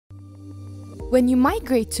When you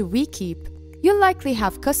migrate to WeKeep, you'll likely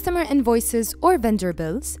have customer invoices or vendor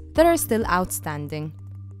bills that are still outstanding.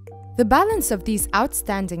 The balance of these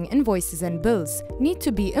outstanding invoices and bills need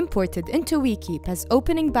to be imported into WeKeep as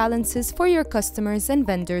opening balances for your customers and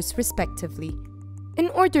vendors respectively, in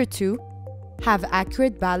order to have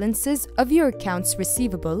accurate balances of your accounts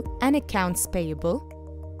receivable and accounts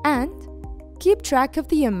payable, and keep track of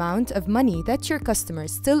the amount of money that your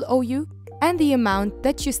customers still owe you and the amount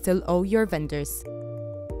that you still owe your vendors.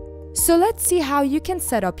 So let's see how you can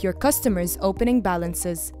set up your customers' opening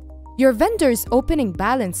balances. Your vendors' opening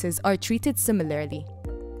balances are treated similarly.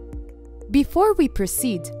 Before we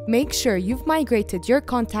proceed, make sure you've migrated your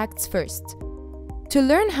contacts first. To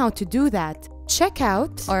learn how to do that, check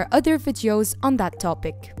out our other videos on that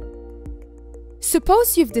topic.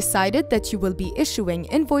 Suppose you've decided that you will be issuing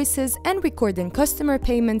invoices and recording customer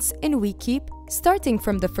payments in WeKeep starting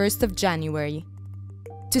from the 1st of January.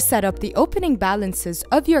 To set up the opening balances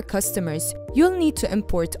of your customers, you'll need to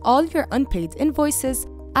import all your unpaid invoices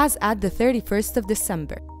as at the 31st of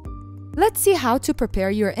December. Let's see how to prepare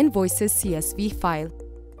your invoices CSV file.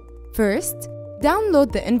 First,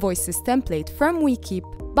 download the invoices template from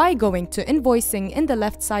WeKeep by going to Invoicing in the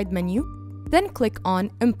left side menu, then click on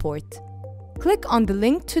Import. Click on the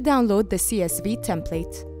link to download the CSV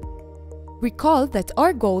template. Recall that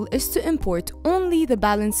our goal is to import only the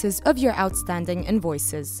balances of your outstanding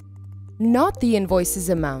invoices, not the invoices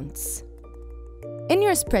amounts. In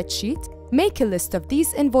your spreadsheet, make a list of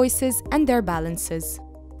these invoices and their balances.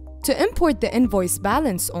 To import the invoice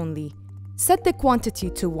balance only, set the quantity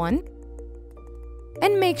to 1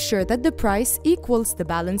 and make sure that the price equals the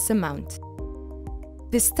balance amount.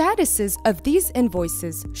 The statuses of these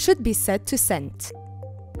invoices should be set to sent.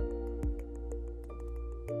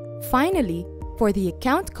 Finally, for the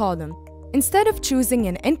account column, instead of choosing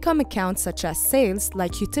an income account such as sales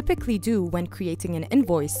like you typically do when creating an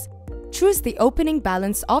invoice, choose the opening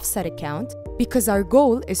balance offset account because our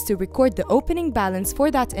goal is to record the opening balance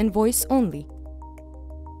for that invoice only.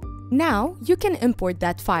 Now, you can import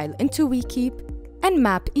that file into WeKeep and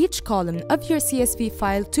map each column of your CSV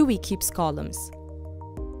file to WeKeep's columns.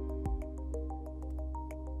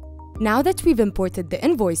 Now that we've imported the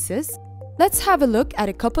invoices, let's have a look at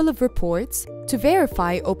a couple of reports to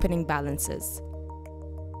verify opening balances.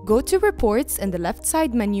 Go to Reports in the left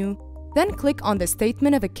side menu, then click on the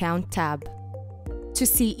Statement of Account tab. To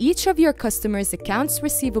see each of your customers' accounts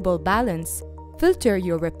receivable balance, filter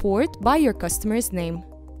your report by your customer's name.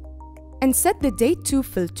 And set the Date To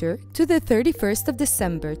filter to the 31st of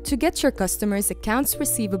December to get your customer's accounts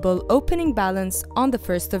receivable opening balance on the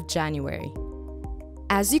 1st of January.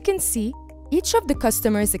 As you can see, each of the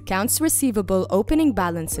customer's accounts receivable opening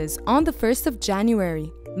balances on the 1st of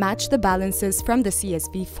January match the balances from the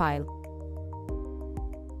CSV file.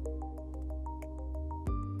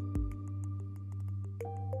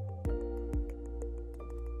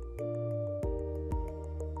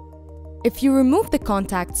 If you remove the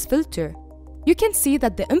Contacts filter, you can see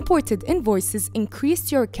that the imported invoices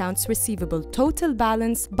increased your accounts receivable total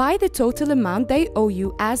balance by the total amount they owe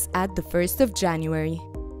you as at the 1st of January.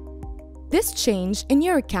 This change in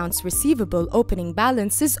your accounts receivable opening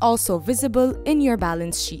balance is also visible in your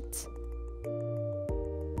balance sheet.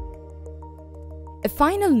 A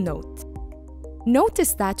final note.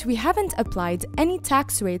 Notice that we haven't applied any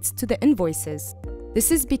tax rates to the invoices.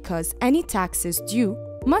 This is because any taxes due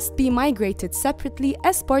must be migrated separately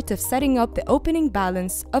as part of setting up the opening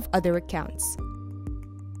balance of other accounts.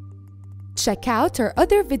 Check out our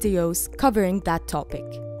other videos covering that topic.